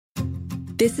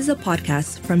This is a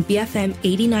podcast from BFM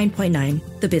 89.9,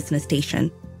 the business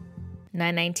station.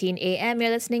 9:19 a.m.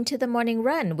 You're listening to The Morning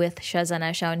Run with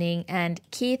Shazana Shauning and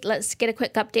Keith. Let's get a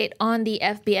quick update on the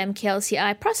FBM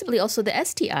KLCI, possibly also the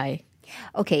STI.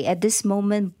 Okay, at this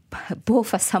moment,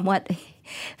 both are somewhat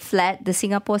flat. The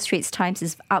Singapore Straits Times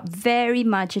is up very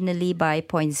marginally by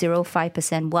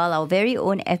 0.05%, while our very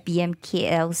own FBM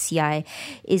KLCI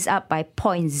is up by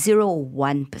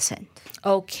 0.01%.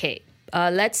 Okay.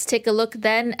 Let's take a look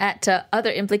then at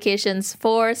other implications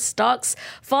for stocks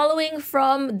following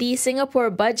from the Singapore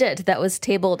budget that was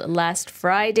tabled last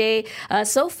Friday.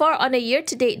 So far, on a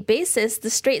year-to-date basis, the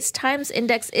Straits Times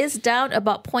Index is down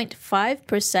about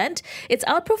 0.5%. It's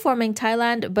outperforming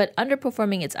Thailand, but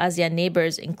underperforming its ASEAN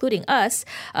neighbours, including us,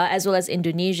 as well as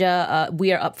Indonesia.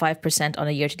 We are up 5% on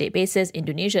a year-to-date basis.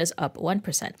 Indonesia is up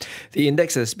 1%. The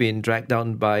index has been dragged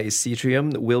down by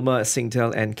Citrium, Wilmar,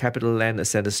 Singtel and Capital Land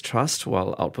Ascendas Trust,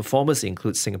 while outperformers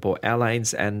include Singapore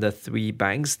Airlines and the three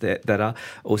banks that are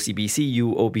OCBC,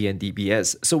 UOB and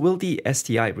DBS. So will the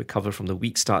STI recover from the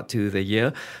weak start to the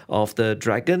year of the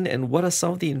Dragon, and what are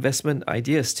some of the investment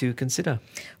ideas to consider?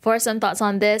 For some thoughts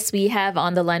on this, we have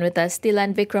on the line with us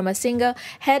Thilan Vikramasinghe,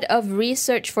 Head of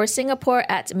Research for Singapore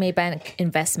at Maybank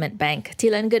Investment Bank.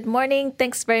 Thilan, good morning.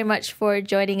 Thanks very much for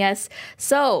joining us.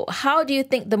 So, how do you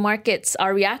think the markets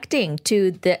are reacting to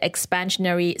the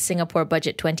expansionary Singapore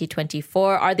Budget 2024?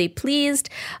 Are they pleased,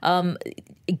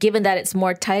 given that it's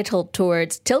more tilted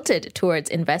towards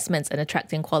investments and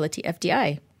attracting quality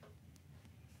FDI?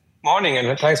 Morning,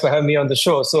 and thanks for having me on the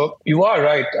show. So you are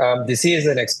right. This is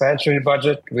an expansionary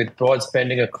budget with broad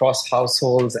spending across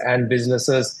households and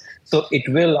businesses. So it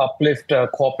will uplift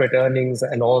corporate earnings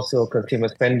and also consumer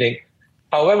spending.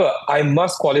 However, I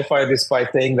must qualify this by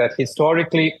saying that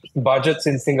historically, budgets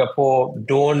in Singapore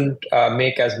don't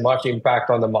make as much impact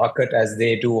on the market as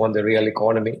they do on the real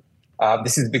economy.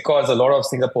 This is because a lot of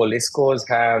Singapore listcos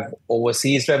have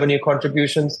overseas revenue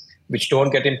contributions, which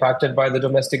don't get impacted by the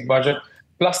domestic budget.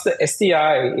 Plus, the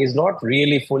STI is not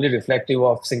really fully reflective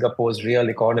of Singapore's real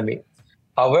economy.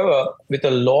 However, with a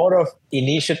lot of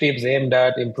initiatives aimed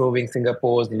at improving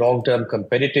Singapore's long-term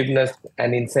competitiveness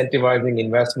and incentivizing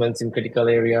investments in critical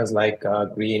areas like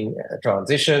green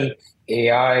transition,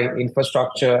 AI,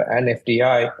 infrastructure, and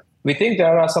FDI, we think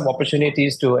there are some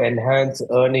opportunities to enhance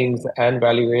earnings and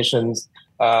valuations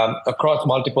across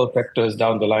multiple sectors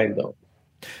down the line, though.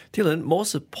 Thilan, more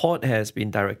support has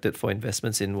been directed for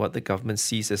investments in what the government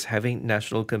sees as having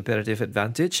national competitive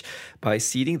advantage by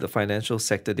seeding the Financial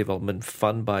Sector Development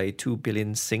Fund by 2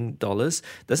 billion Sing dollars.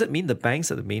 Does it mean the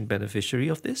banks are the main beneficiary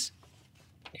of this?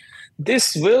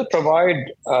 This will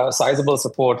provide sizable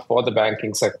support for the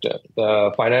banking sector.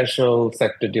 The Financial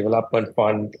Sector Development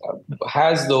Fund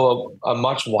has, though, a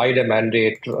much wider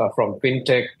mandate from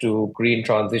fintech to green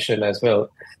transition as well.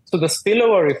 So the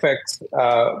spillover effects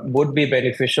would be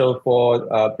beneficial for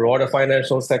broader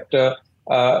financial sector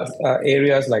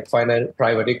areas like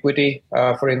private equity,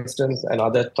 for instance, and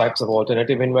other types of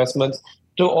alternative investments,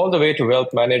 to all the way to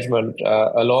wealth management,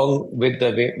 along with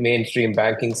the mainstream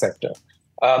banking sector.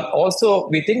 Also,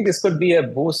 we think this could be a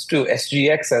boost to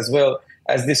SGX as well,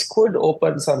 as this could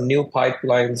open some new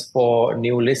pipelines for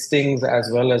new listings as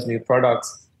well as new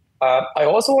products. I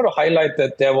also want to highlight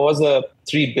that there was a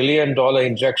 $3 billion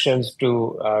injections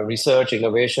to research,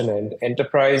 innovation, and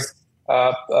enterprise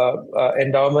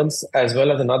endowments, as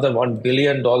well as another $1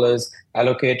 billion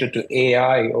allocated to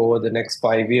AI over the next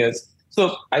 5 years.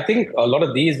 So I think a lot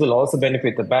of these will also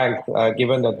benefit the bank,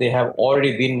 given that they have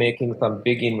already been making some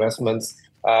big investments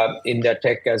in their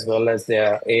tech as well as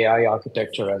their AI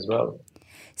architecture as well.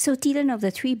 So, Thilan, of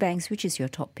the three banks, which is your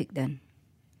top pick then?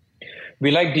 We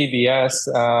like DBS.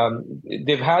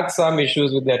 They've had some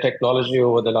issues with their technology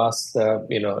over the last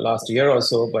year or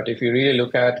so. But if you really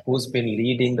look at who's been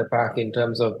leading the pack in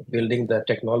terms of building the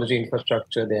technology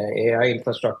infrastructure, their AI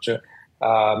infrastructure,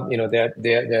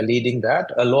 they're leading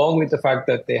that, along with the fact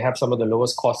that they have some of the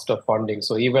lowest cost of funding.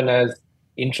 So even as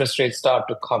interest rates start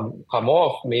to come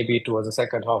off, maybe towards the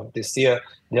second half of this year,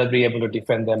 they'll be able to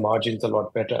defend their margins a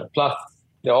lot better. Plus,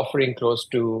 they're offering close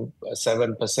to a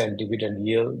 7% dividend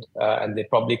yield, and they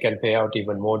probably can pay out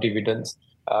even more dividends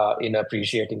in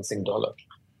appreciating Sing dollar.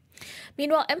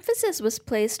 Meanwhile, emphasis was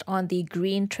placed on the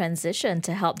green transition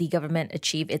to help the government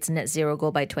achieve its net zero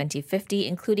goal by 2050,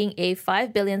 including a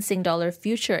 5 billion Sing dollar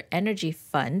future energy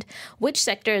fund. Which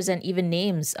sectors and even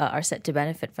names are set to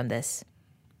benefit from this?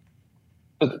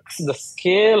 The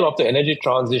scale of the energy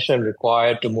transition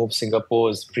required to move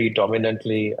Singapore's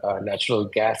predominantly natural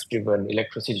gas-driven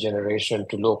electricity generation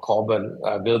to low carbon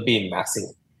will be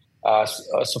massive.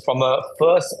 So from a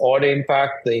first order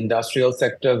impact, the industrial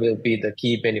sector will be the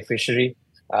key beneficiary.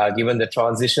 given the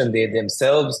transition they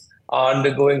themselves are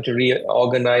undergoing to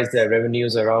reorganize their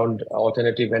revenues around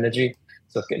alternative energy.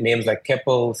 So names like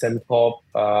Keppel, Sembcorp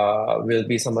will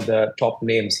be some of the top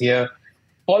names here.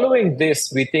 Following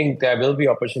this, we think there will be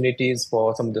opportunities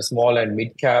for some of the small and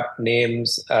mid-cap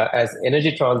names as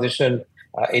energy transition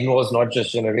involves not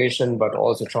just generation, but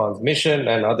also transmission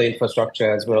and other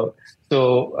infrastructure as well.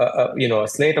 So, a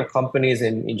slate of companies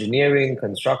in engineering,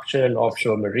 construction,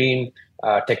 offshore marine,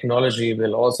 technology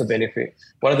will also benefit.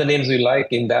 One of the names we like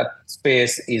in that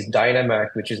space is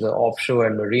Dynamac, which is an offshore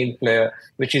and marine player,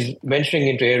 which is venturing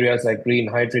into areas like green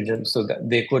hydrogen, so that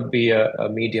they could be a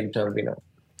medium-term winner.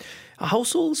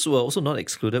 Households were also not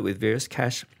excluded with various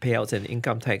cash payouts and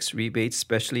income tax rebates,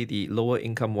 especially the lower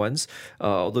income ones,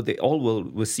 although they all will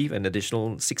receive an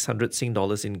additional 600 Sing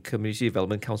dollars in Community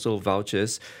Development Council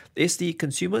vouchers. Is the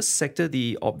consumer sector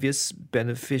the obvious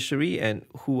beneficiary, and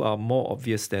who are more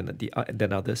obvious than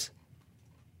others?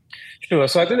 Sure.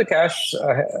 So I think the cash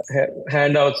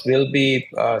handouts will be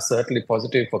certainly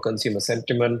positive for consumer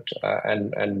sentiment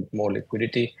and more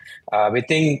liquidity. We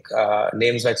think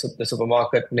names like the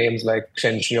supermarket names like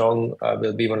Shen Xiong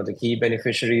will be one of the key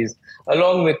beneficiaries,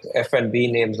 along with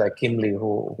F&B names like Kimley,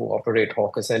 who operate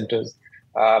hawker centers.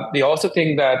 We also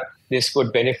think that this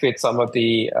could benefit some of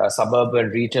the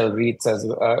suburban retail REITs as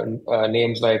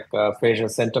names like Fraser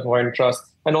Centrepoint Trust,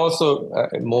 and also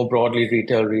more broadly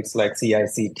retail REITs like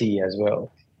CICT as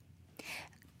well.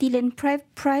 Dylan,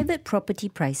 private property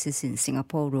prices in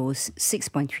Singapore rose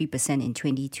 6.3% in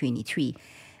 2023.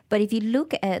 But if you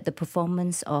look at the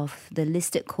performance of the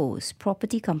listed cos,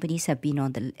 property companies have been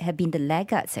the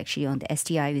laggards actually on the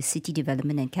STI, with City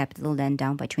Development and CapitaLand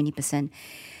down by 20%.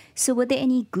 So were there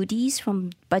any goodies from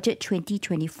Budget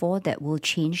 2024 that will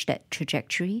change that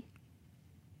trajectory?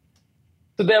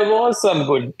 So there was some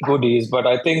goodies, but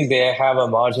I think they have a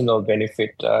marginal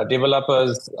benefit.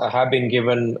 Developers have been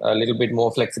given a little bit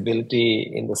more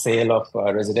flexibility in the sale of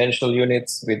residential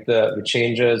units with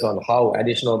changes on how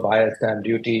additional buyer stamp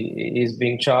duty is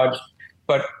being charged.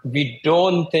 But we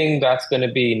don't think that's going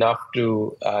to be enough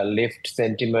to lift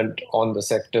sentiment on the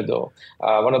sector, though.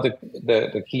 One of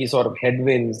the key sort of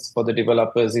headwinds for the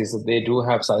developers is that they do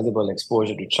have sizable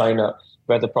exposure to China,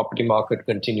 where the property market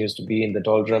continues to be in the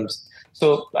doldrums.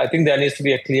 So I think there needs to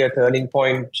be a clear turning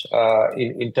point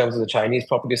in terms of the Chinese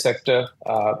property sector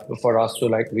for us to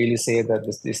really say that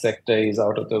this sector is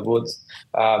out of the woods.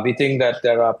 We think that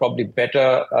there are probably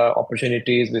better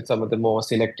opportunities with some of the more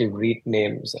selective REIT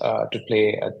names to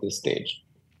play at this stage.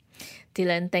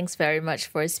 Dylan, thanks very much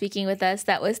for speaking with us.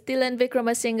 That was Dylan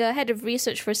Vikramasinghe, Head of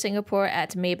Research for Singapore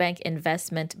at Maybank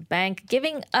Investment Bank,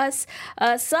 giving us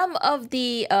some of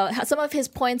his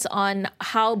points on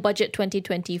how Budget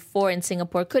 2024 in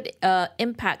Singapore could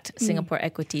impact Singapore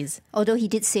equities. Although he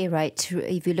did say,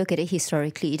 if you look at it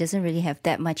historically, it doesn't really have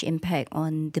that much impact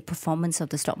on the performance of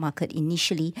the stock market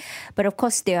initially. But of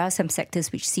course, there are some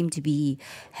sectors which seem to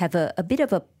have a bit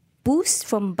of a boost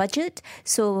from budget.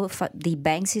 So the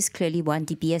banks is clearly one,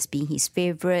 DBS being his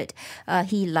favourite.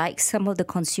 He likes some of the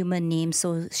consumer names.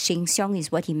 So Sheng Siong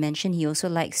is what he mentioned. He also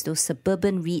likes those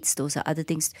suburban REITs. Those are other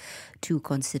things to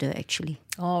consider, actually.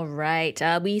 All right.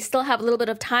 We still have a little bit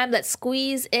of time. Let's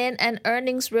squeeze in an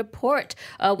earnings report.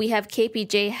 We have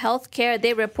KPJ Healthcare.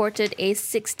 They reported a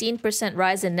 16%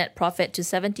 rise in net profit to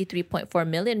 73.4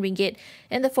 million ringgit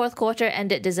in the fourth quarter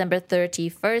ended December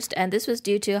 31st. And this was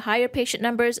due to higher patient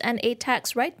numbers and a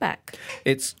tax write-back.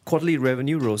 Its quarterly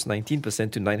revenue rose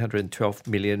 19% to 912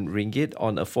 million ringgit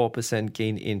on a 4%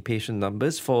 gain in patient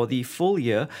numbers. For the full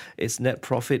year, its net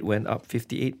profit went up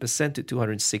 58% to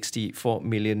 264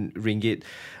 million ringgit.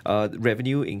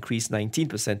 Revenue increased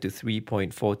 19% to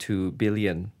 3.42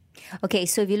 billion. Okay,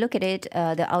 so if you look at it,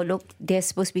 the outlook, they're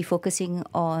supposed to be focusing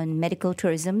on medical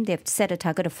tourism. They've set a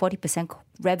target of 40%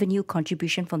 revenue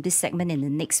contribution from this segment in the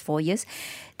next 4 years.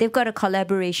 They've got a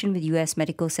collaboration with US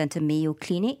medical center Mayo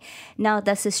Clinic. Now,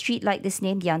 does the street like this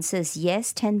name? The answer is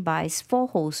yes. 10 buys, 4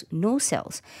 holds, no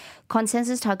sells.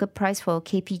 Consensus target price for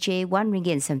KPJ, 1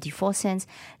 ringgit and 74 cents.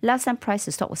 Last time price,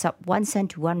 the stock was up 1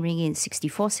 cent to 1 ringgit and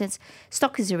 64 cents.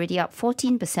 Stock is already up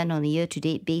 14% on a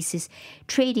year-to-date basis,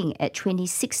 trading at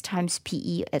 26 times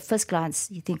PE. At first glance,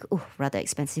 you think, rather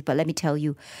expensive. But let me tell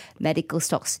you, medical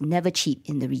stocks never cheap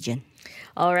in the region.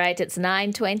 All right, it's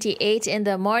 9:28 in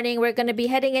the morning. We're going to be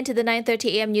heading into the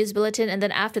 9:30 a.m. news bulletin. And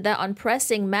then after that, on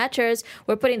Pressing Matters,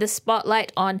 we're putting the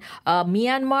spotlight on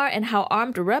Myanmar and how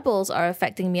armed rebels are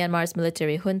affecting Myanmar's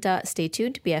military junta. Stay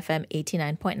tuned to BFM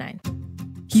 89.9.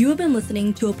 You have been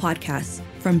listening to a podcast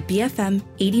from BFM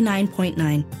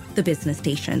 89.9, the business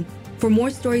station. For more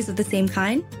stories of the same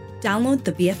kind, download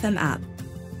the BFM app.